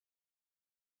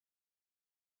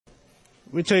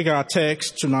We take our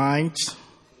text tonight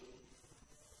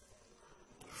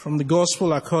from the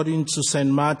Gospel according to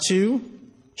St. Matthew,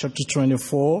 chapter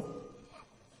 24.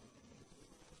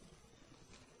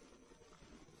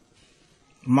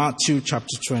 Matthew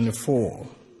chapter 24.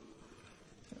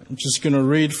 I'm just going to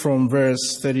read from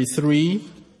verse 33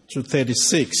 to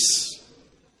 36.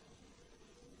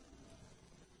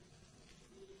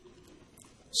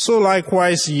 So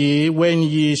likewise ye, when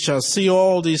ye shall see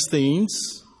all these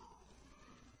things,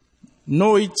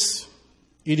 know it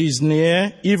is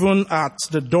near, even at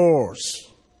the doors.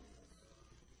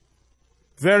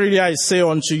 Verily I say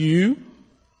unto you,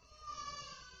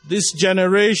 this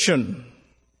generation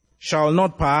shall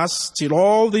not pass till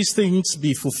all these things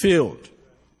be fulfilled.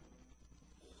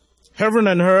 Heaven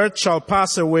and earth shall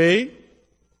pass away,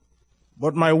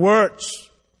 but my words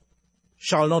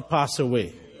shall not pass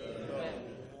away. Amen.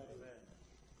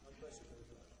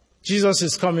 Jesus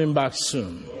is coming back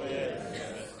soon.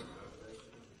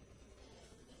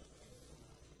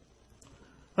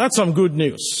 That's some good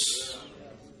news.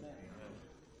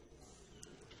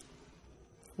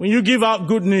 When you give out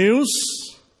good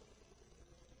news,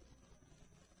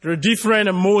 there are different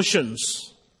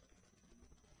emotions.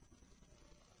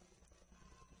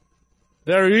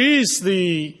 There is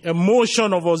the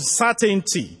emotion of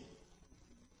uncertainty.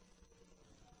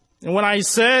 And when I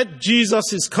said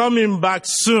Jesus is coming back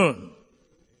soon,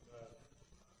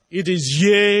 it is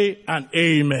yea and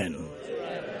amen.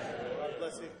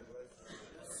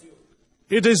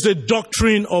 It is the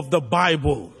doctrine of the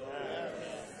Bible.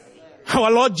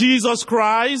 Our Lord Jesus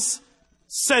Christ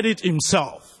said it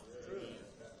himself.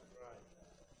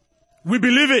 We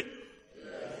believe it.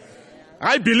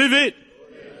 I believe it.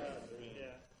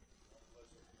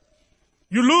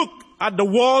 You look at the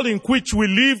world in which we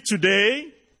live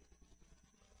today,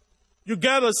 you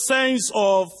get a sense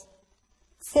of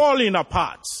falling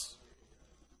apart.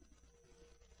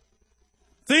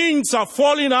 Things are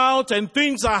falling out and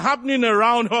things are happening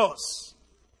around us.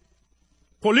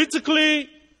 Politically,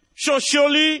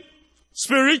 socially,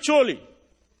 spiritually.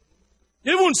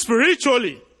 Even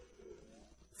spiritually,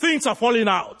 things are falling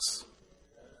out.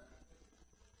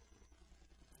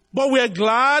 But we are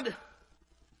glad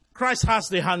Christ has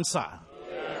the answer.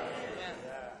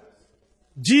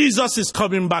 Jesus is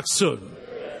coming back soon.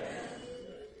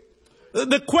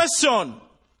 The question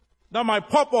that might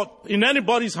pop up in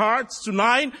anybody's hearts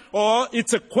tonight, or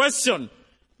it's a question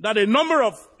that a number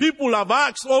of people have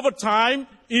asked over time,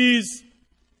 is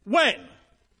when?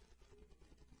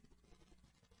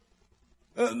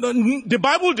 The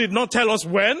Bible did not tell us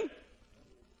when.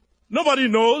 Nobody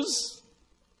knows.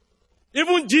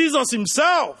 Even Jesus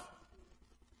himself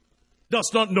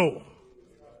does not know.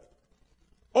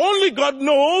 Only God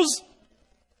knows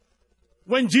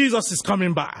when Jesus is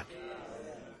coming back.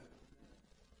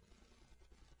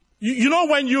 You know,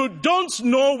 when you don't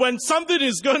know when something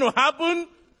is going to happen,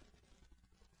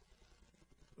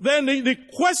 then the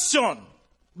question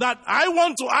that I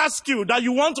want to ask you, that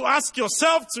you want to ask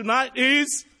yourself tonight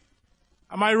is,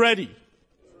 am I ready?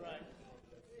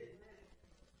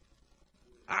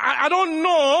 I don't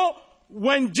know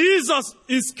when Jesus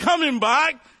is coming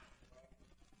back,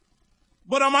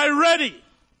 but am I ready?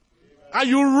 Are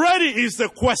you ready is the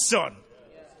question.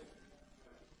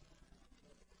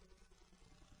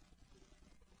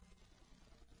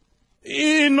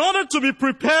 In order to be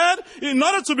prepared, in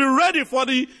order to be ready for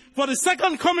the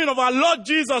second coming of our Lord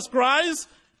Jesus Christ,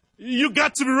 you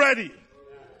got to be ready.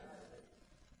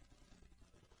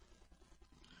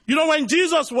 You know, when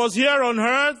Jesus was here on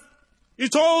earth, he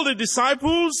told the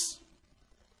disciples,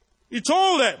 he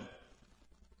told them,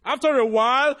 after a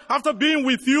while, after being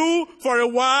with you for a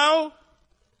while,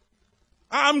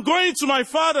 I'm going to my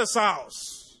Father's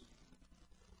house,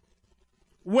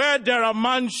 where there are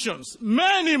mansions,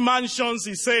 many mansions,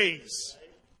 he says.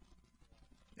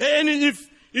 And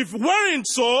if weren't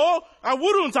so, I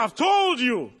wouldn't have told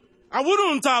you. I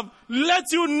wouldn't have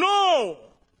let you know.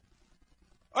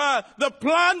 The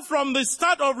plan from the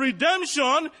start of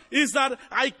redemption is that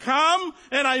I come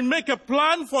and I make a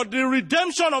plan for the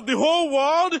redemption of the whole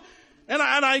world, and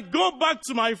I go back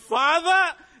to my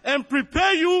Father and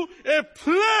prepare you a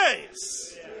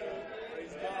place.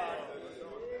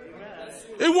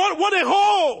 What a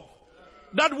hope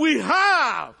that we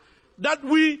have, that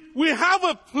we have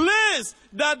a place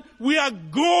that we are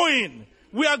going.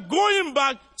 We are going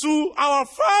back to our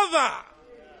Father.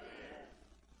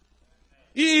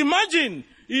 Imagine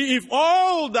if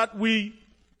all that we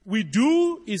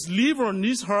do is live on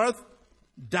this earth,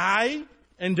 die,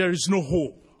 and there is no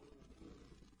hope.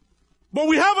 But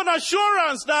we have an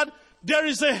assurance that there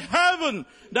is a heaven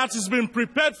that has been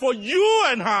prepared for you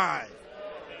and I.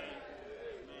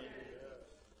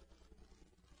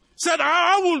 Said,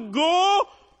 I will go.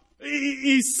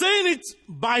 He's saying it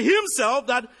by himself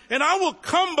that, and I will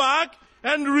come back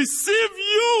and receive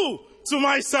you to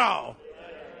myself.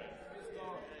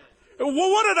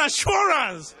 What an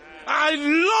assurance. I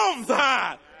love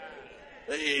that.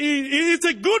 It's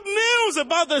a good news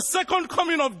about the second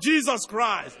coming of Jesus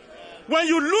Christ. When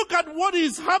you look at what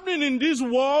is happening in this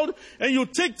world and you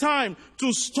take time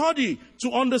to study,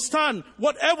 to understand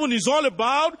what heaven is all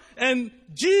about, and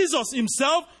Jesus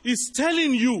himself is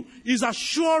telling you, is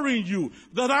assuring you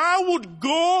that I would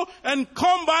go and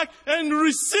come back and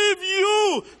receive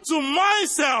you to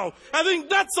myself. I think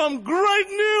that's some great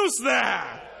news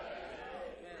there.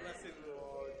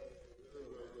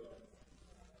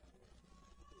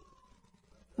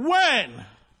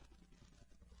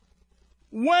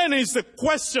 When is the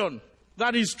question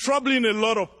that is troubling a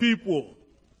lot of people?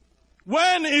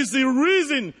 When is the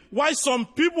reason why some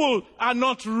people are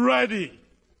not ready?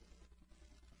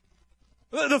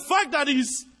 The fact that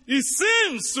it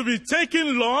seems to be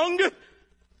taking long,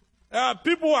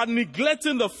 people are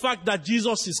neglecting the fact that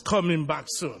Jesus is coming back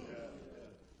soon.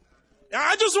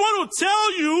 I just want to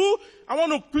tell you, I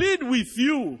want to plead with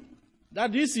you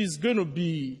that this is going to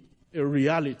be a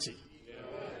reality.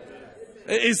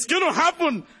 It's going to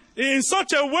happen in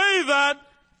such a way that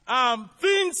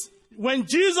things, when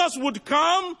Jesus would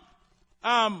come,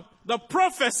 the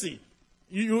prophecy,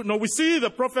 you know, we see the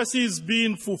prophecy is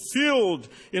being fulfilled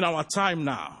in our time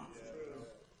now.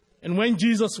 And when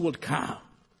Jesus would come,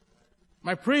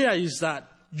 my prayer is that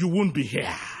you won't be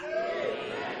here.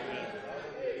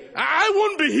 I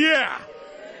won't be here.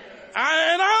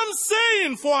 And I'm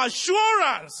saying for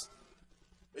assurance,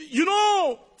 you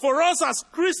know, for us as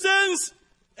Christians,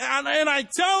 and I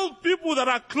tell people that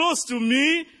are close to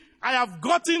me, I have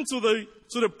gotten to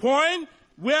the point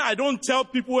where I don't tell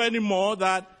people anymore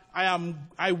that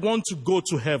I want to go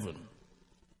to heaven.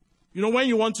 You know, when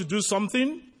you want to do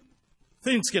something,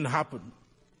 things can happen.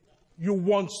 You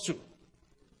want to.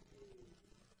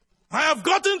 I have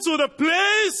gotten to the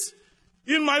place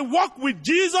in my walk with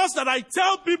Jesus that I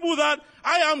tell people that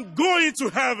I am going to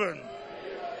heaven.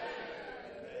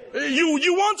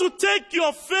 You want to take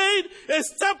your faith a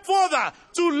step further,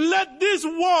 to let this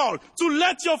world, to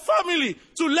let your family,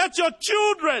 to let your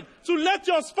children, to let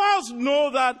your spouse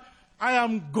know that I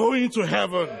am going to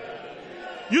heaven.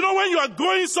 You know, when you are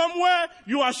going somewhere,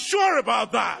 you are sure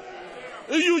about that.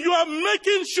 You are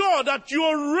making sure that you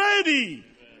are ready.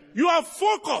 You are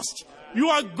focused. You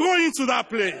are going to that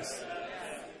place.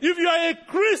 If you are a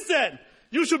Christian,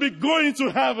 you should be going to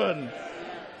heaven.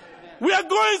 We are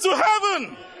going to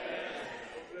heaven.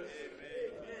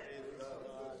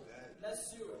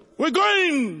 We're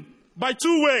going by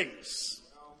two ways.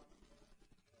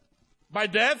 By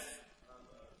death,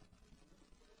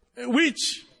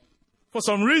 which, for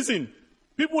some reason,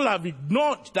 people have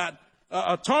ignored that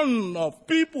a ton of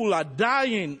people are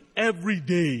dying every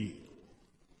day.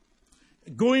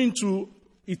 Going to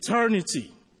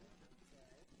eternity.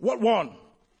 What one?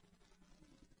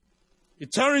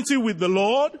 Eternity with the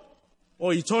Lord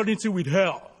or eternity with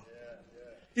hell?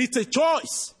 It's a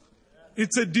choice.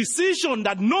 It's a decision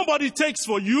that nobody takes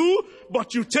for you,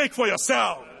 but you take for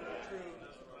yourself.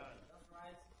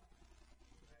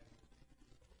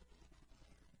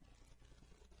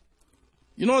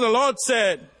 You know, the Lord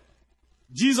said,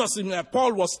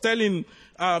 Paul was telling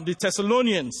the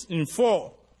Thessalonians in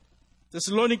 4,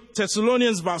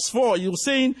 Thessalonians verse 4, he was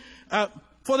saying,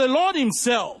 for the Lord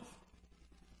himself,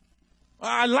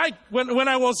 I like, when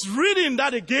I was reading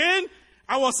that again,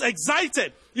 I was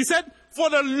excited. He said, for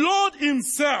the Lord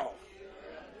himself,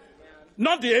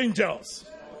 not the angels,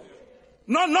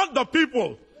 not the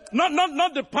people,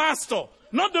 not the pastor,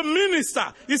 not the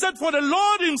minister. He said, for the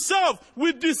Lord himself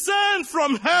will descend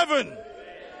from heaven.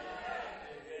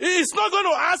 He's not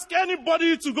going to ask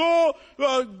anybody to go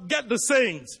get the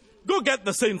saints. Go get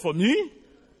the saint for me.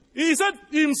 He said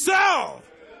himself,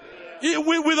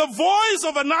 with the voice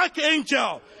of an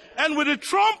archangel and with the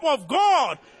trump of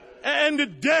God and the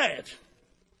dead,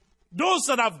 those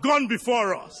that have gone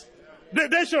before us,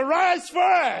 they shall rise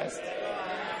first.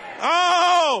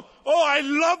 Oh, I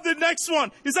love the next one.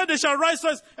 He said they shall rise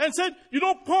first. And said, you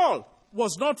know, Paul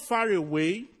was not far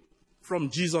away from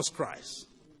Jesus Christ,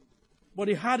 but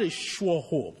he had a sure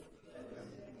hope.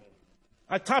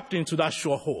 I tapped into that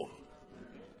sure hope.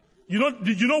 You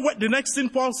know what the next thing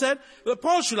Paul said?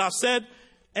 Paul should have said,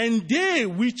 and they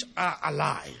which are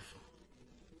alive.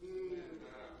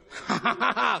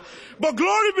 But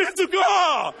glory be to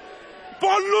God.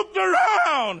 Paul looked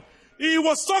around. He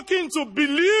was talking to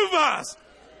believers.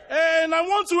 And I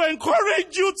want to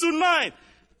encourage you tonight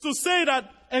to say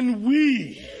that, and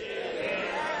we.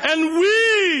 And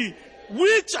we,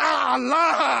 which are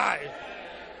alive.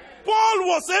 Paul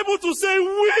was able to say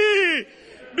we,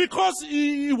 because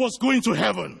he was going to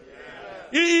heaven.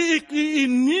 He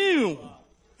knew,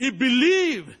 he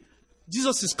believed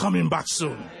Jesus is coming back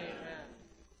soon.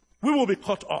 We will be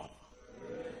caught up.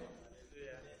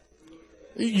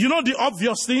 You know the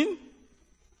obvious thing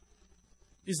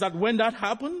is that when that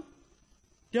happens,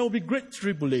 there will be great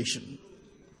tribulation.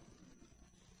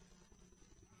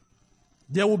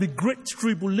 There will be great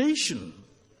tribulation.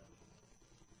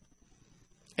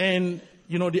 And,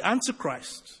 the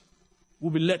Antichrist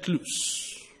will be let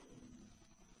loose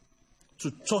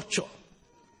to torture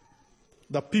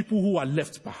the people who are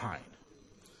left behind.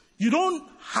 You don't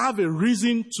have a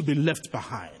reason to be left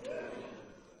behind.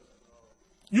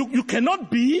 You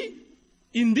cannot be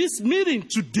in this meeting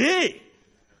today.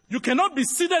 You cannot be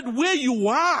seated where you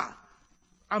are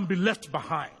and be left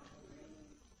behind.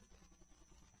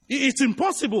 It's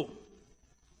impossible.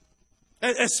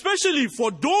 Especially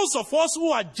for those of us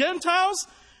who are Gentiles,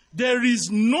 there is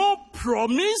no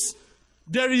promise,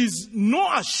 there is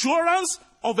no assurance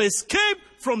of escape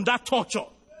from that torture.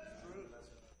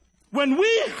 When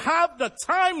we have the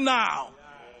time now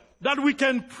that we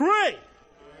can pray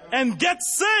and get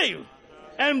saved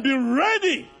and be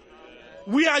ready,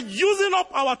 we are using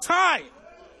up our time.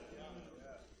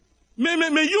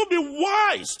 May you be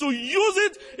wise to use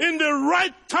it in the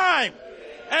right time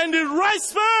and the right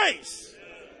space.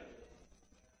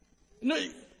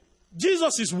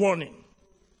 Jesus is warning.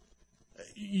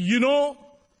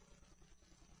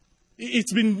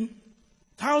 It's been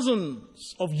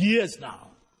thousands of years now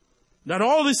that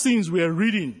all these things we are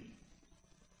reading,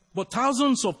 but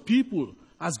thousands of people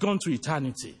has gone to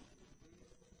eternity.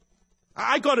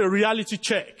 I got a reality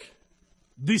check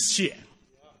this year.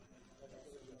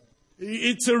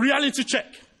 It's a reality check.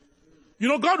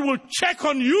 God will check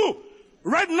on you.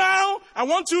 Right now, I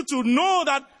want you to know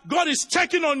that God is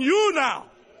checking on you now.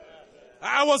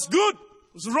 I was good.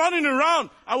 I was running around.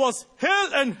 I was hale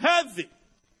and healthy.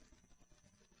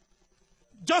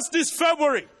 Just this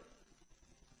February.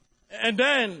 And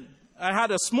then I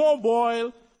had a small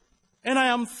boil. And I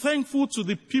am thankful to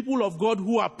the people of God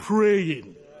who are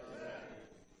praying.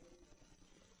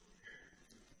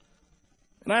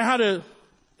 And I had a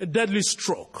deadly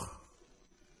stroke.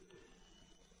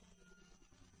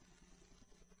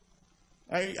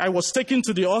 I was taken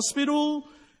to the hospital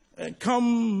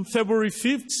come February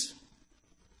 5th.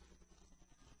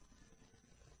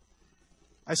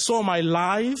 I saw my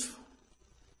life.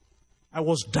 I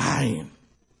was dying.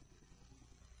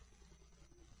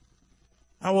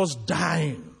 I was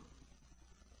dying.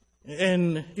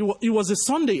 And it was a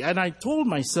Sunday, and I told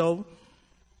myself,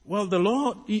 well, the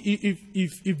Lord,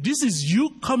 if this is you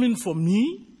coming for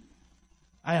me,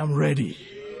 I am ready.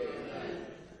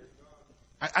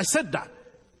 I said that.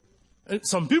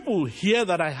 Some people hear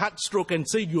that I had stroke and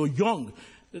say, you're young.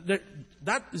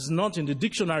 That is not in the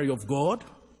dictionary of God.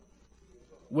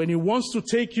 When He wants to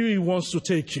take you, He wants to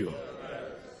take you.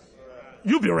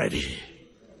 You be ready.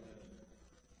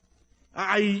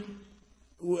 I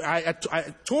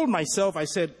told myself, I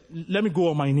said, let me go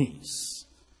on my knees.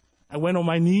 I went on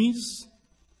my knees.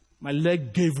 My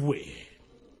leg gave way.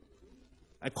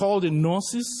 I called the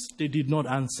nurses. They did not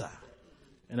answer.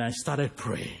 And I started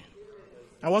praying.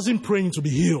 I wasn't praying to be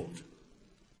healed.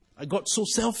 I got so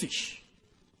selfish.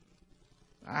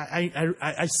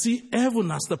 I see heaven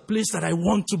as the place that I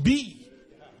want to be.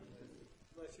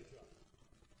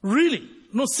 Really.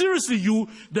 No, seriously,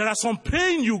 there are some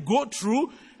pain you go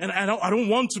through, and I don't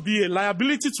want to be a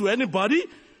liability to anybody,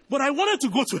 but I wanted to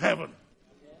go to heaven.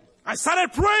 I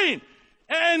started praying.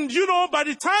 And, by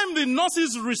the time the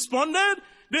nurses responded,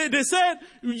 they said,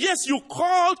 yes, you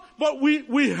called, but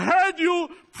we heard you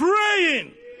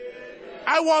praying.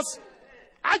 I was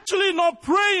actually not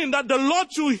praying that the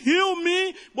Lord should heal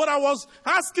me, but I was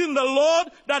asking the Lord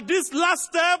that this last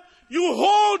step, you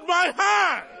hold my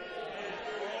hand.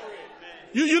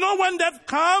 You know when death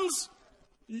comes,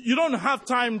 you don't have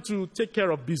time to take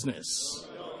care of business.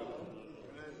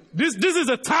 This is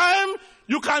a time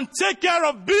you can take care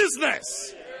of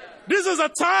business. This is a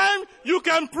time you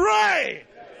can pray.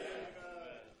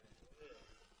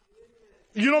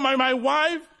 My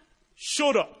wife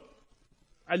showed up.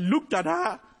 I looked at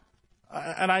her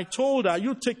and I told her,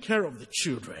 you take care of the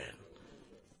children.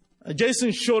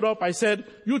 Jason showed up. I said,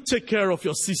 you take care of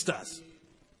your sisters.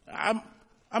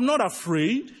 I'm not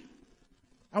afraid.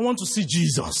 I want to see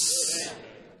Jesus.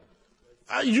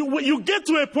 You get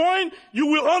to a point, you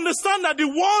will understand that the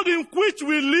world in which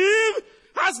we live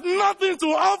has nothing to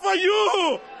offer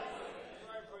you.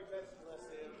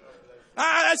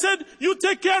 I said, you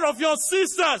take care of your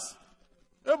sisters.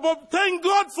 But thank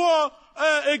God for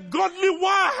a godly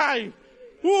wife.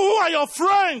 Who are your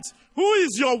friends? Who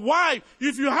is your wife?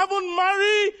 If you haven't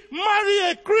married,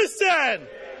 marry a Christian.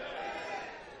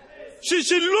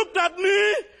 She looked at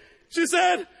me. She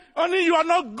said, honey, you are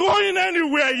not going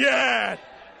anywhere yet.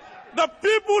 The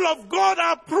people of God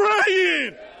are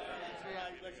praying.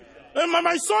 And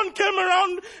my son came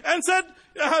around and said,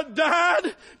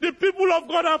 Dad, the people of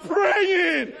God are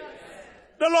praying.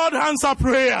 The Lord answered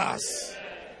prayers.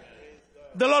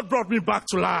 The Lord brought me back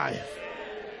to life.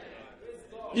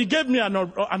 He gave me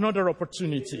another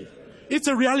opportunity. It's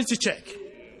a reality check.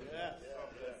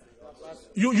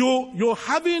 You're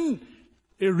having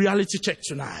a reality check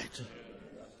tonight.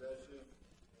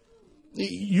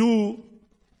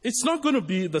 It's not going to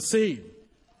be the same.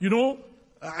 You know,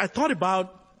 I thought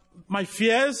about my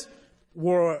fears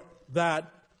were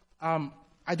that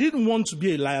I didn't want to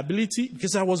be a liability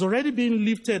because I was already being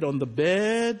lifted on the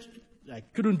bed. I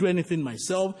couldn't do anything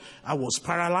myself. I was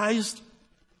paralyzed.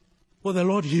 But the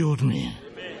Lord healed me.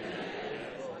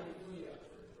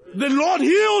 The Lord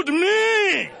healed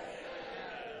me.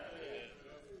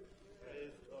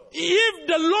 If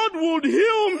the Lord would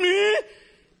heal me,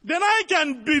 then I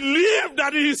can believe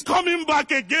that He is coming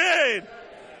back again.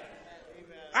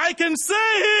 I can say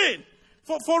it.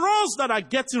 For us that are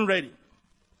getting ready.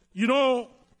 You know,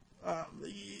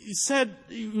 he said,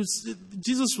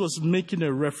 Jesus was making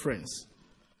a reference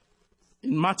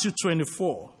in Matthew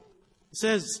 24. It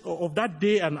says, of that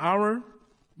day and hour,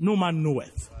 no man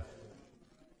knoweth.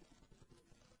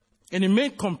 And he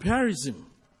made comparison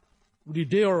with the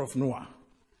day of Noah.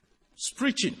 He's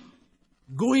preaching,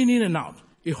 going in and out,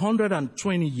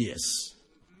 120 years.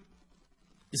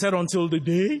 He said, until the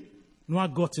day Noah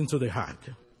got into the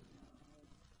ark.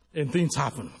 And things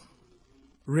happened.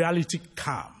 Reality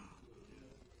calm.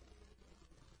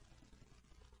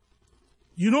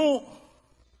 You know,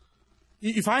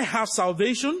 if I have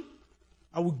salvation,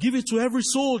 I will give it to every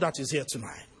soul that is here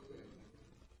tonight.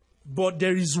 But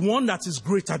there is one that is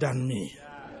greater than me,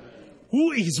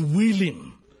 who is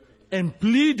willing and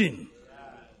pleading.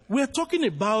 We're talking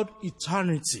about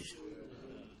eternity.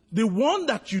 The one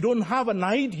that you don't have an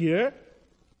idea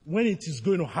when it is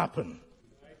going to happen.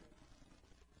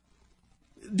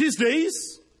 These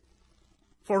days,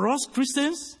 for us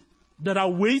Christians that are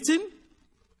waiting,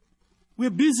 we're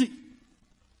busy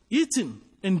eating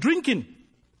and drinking,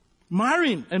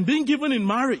 marrying and being given in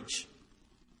marriage.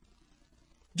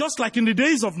 Just like in the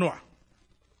days of Noah.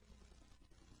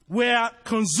 We're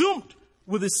consumed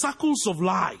with the circles of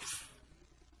life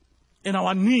and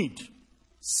our need,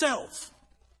 self.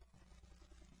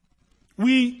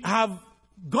 We have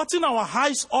gotten our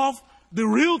eyes off the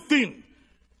real thing,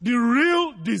 the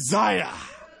real desire.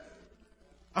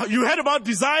 You heard about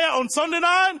desire on Sunday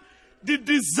night? The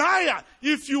desire.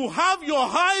 If you have your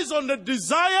eyes on the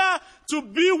desire to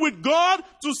be with God,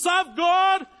 to serve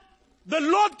God, the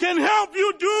Lord can help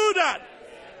you do that.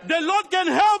 The Lord can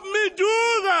help me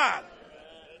do that.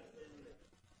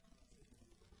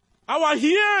 Our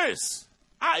ears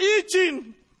are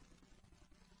itching.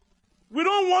 We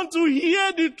don't want to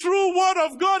hear the true word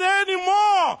of God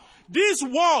anymore. This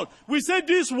world, we say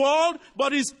this world,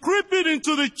 but it's creeping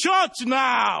into the church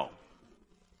now.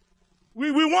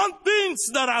 We want things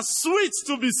that are sweet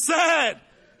to be said.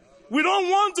 We don't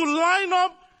want to line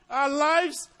up our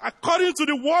lives according to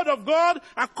the word of God,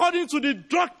 according to the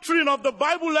doctrine of the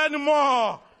Bible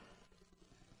anymore.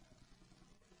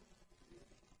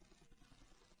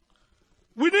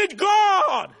 We need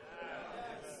God.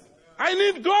 I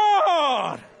need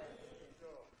God.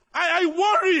 I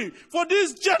worry for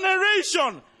this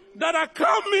generation that are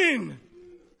coming.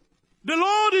 The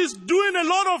Lord is doing a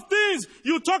lot of things.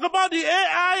 You talk about the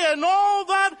AI and all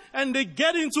that, and they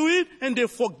get into it, and they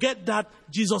forget that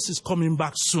Jesus is coming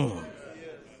back soon.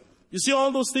 You see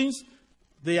all those things?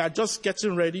 They are just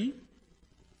getting ready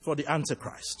for the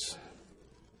Antichrist.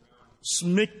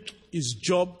 Make his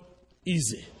job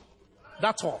easy.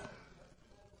 That's all.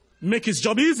 Make his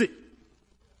job easy.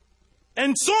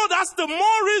 And so that's the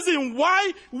more reason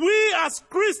why we as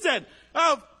Christians,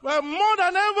 more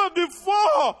than ever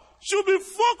before, should be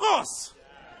focused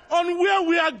on where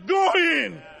we are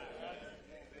going.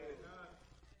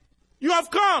 You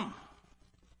have come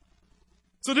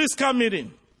to this camp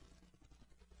meeting.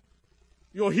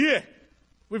 You're here.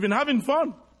 We've been having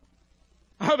fun.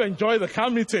 I've enjoyed the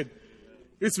camp meeting.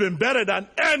 It's been better than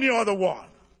any other one.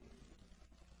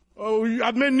 Oh,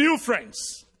 I've made new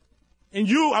friends. And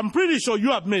I'm pretty sure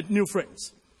you have made new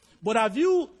friends. But have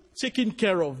you taken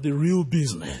care of the real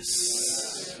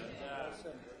business?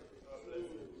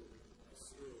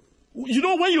 You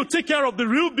know, when you take care of the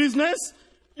real business,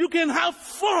 you can have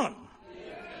fun.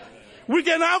 We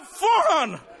can have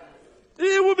fun.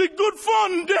 It will be good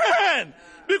fun then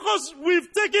because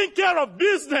we've taken care of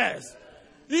business.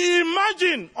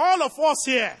 Imagine all of us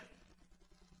here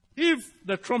if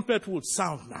the trumpet would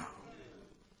sound now.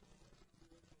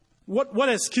 What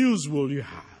excuse will you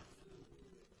have?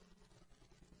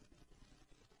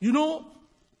 You know,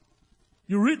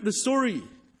 you read the story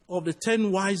of the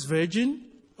 10 wise virgins,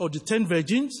 or the 10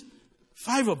 virgins.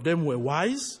 5 of them were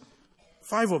wise,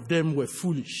 5 of them were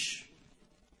foolish.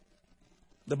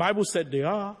 The Bible said they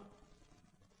are.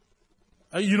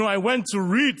 I went to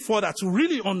read further to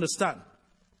really understand.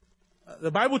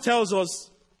 The Bible tells us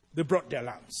they brought their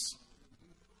lamps.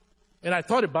 And I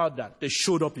thought about that. They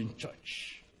showed up in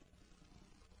church.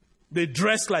 They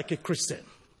dressed like a Christian.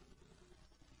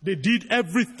 They did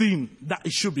everything that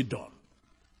it should be done.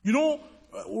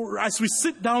 As we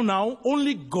sit down now,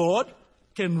 only God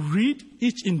can read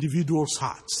each individual's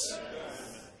hearts.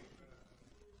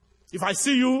 If I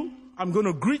see you, I'm going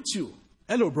to greet you.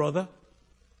 Hello, brother.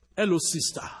 Hello,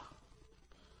 sister.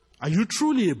 Are you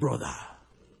truly a brother?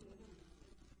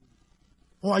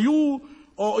 Or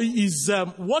is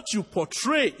what you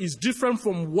portray is different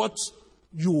from what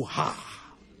you are?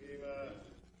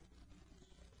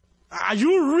 Are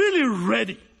you really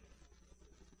ready?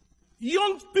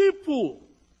 Young people,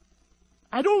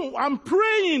 I'm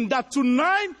praying that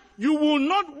tonight you will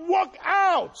not walk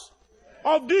out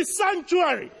of this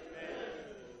sanctuary.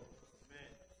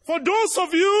 For those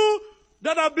of you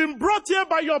that have been brought here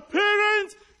by your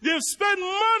parents, they've spent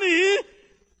money.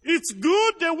 It's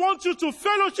good. They want you to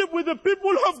fellowship with the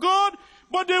people of God,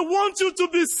 but they want you to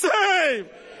be saved.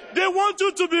 They want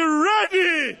you to be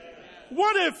ready.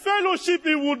 What a fellowship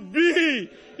it would be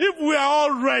if we are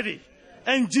all ready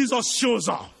and Jesus shows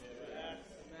up.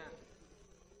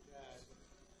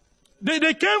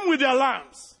 They came with their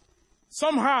lamps.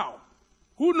 Somehow,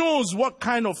 who knows what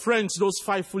kind of friends those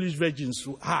 5 foolish virgins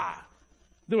are.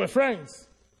 They were friends.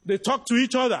 They talked to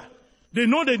each other. They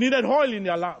know they needed oil in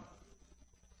their lamp.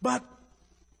 But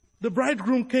the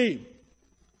bridegroom came.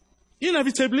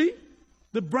 Inevitably,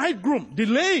 the bridegroom,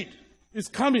 delayed, is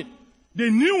coming. They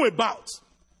knew about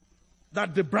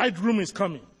that the bridegroom is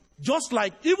coming. Just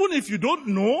like even if you don't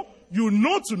know, you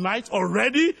know tonight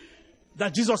already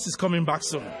that Jesus is coming back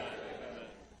soon.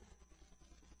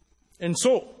 And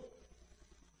so,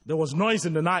 there was noise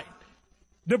in the night.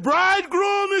 The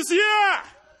bridegroom is here!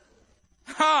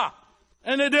 Ha!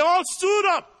 And they all stood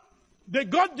up. They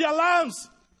got their lamps.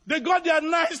 They got their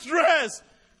nice dress.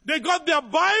 They got their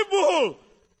Bible.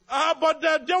 But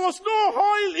there was no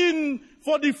oil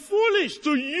for the foolish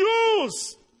to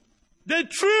use. They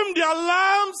trimmed their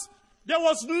lamps. There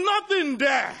was nothing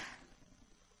there.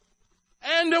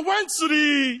 And they went to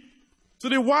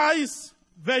the wise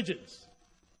virgins.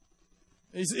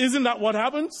 Isn't that what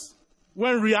happens?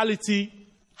 When reality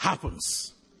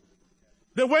happens.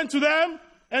 They went to them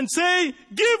and say,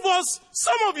 give us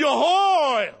some of your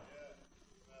oil.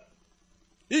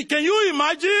 Can you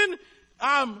imagine?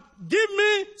 Give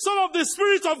me some of the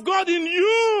Spirit of God in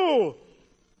you.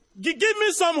 Give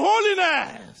me some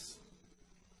holiness.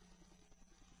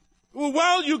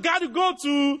 Well, you got to go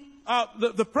to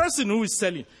the person who is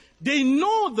selling. They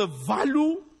know the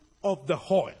value of the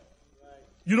oil.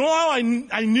 You know how I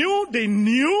knew? They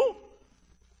knew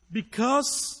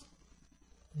because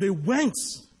they went,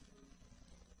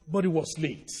 but it was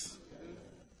late.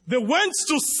 They went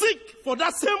to seek for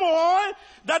that same oil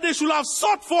that they should have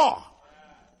sought for.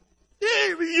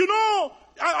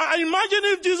 I imagine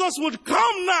if Jesus would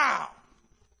come now.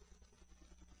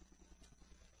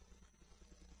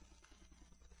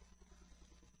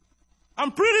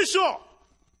 I'm pretty sure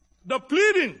the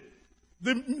pleading,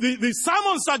 the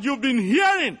sermons that you've been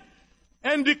hearing,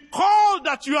 and the call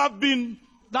that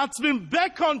that's been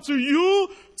beckoned to you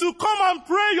to come and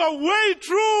pray your way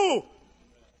through.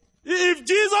 If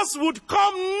Jesus would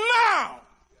come now,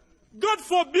 God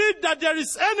forbid that there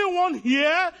is anyone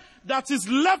here that is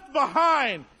left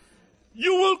behind,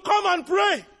 you will come and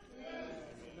pray.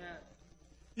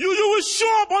 You will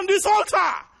show up on this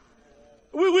altar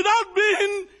without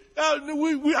being.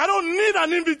 I don't need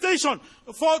an invitation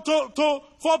for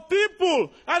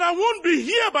people, and I won't be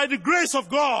here by the grace of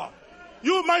God.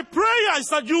 My prayer is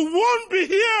that you won't be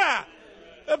here.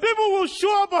 People will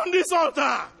show up on this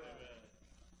altar.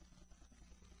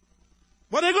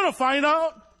 But they're going to find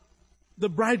out the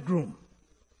bridegroom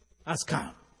has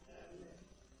come.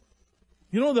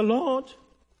 The Lord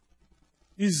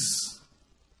is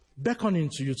beckoning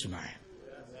to you tonight.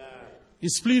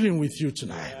 He's pleading with you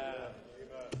tonight.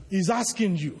 He's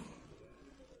asking you,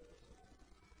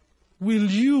 will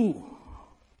you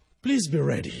please be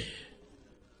ready?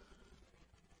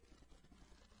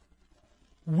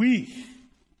 We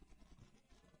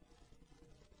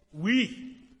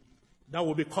that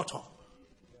will be caught up.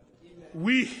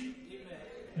 We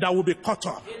that will be caught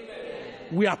up.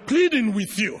 We are pleading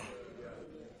with you.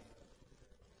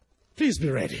 Please be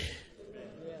ready.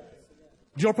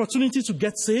 The opportunity to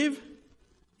get saved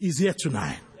is here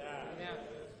tonight.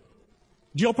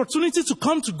 The opportunity to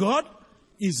come to God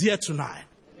is here tonight.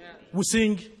 We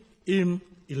sing hymn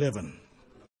 11.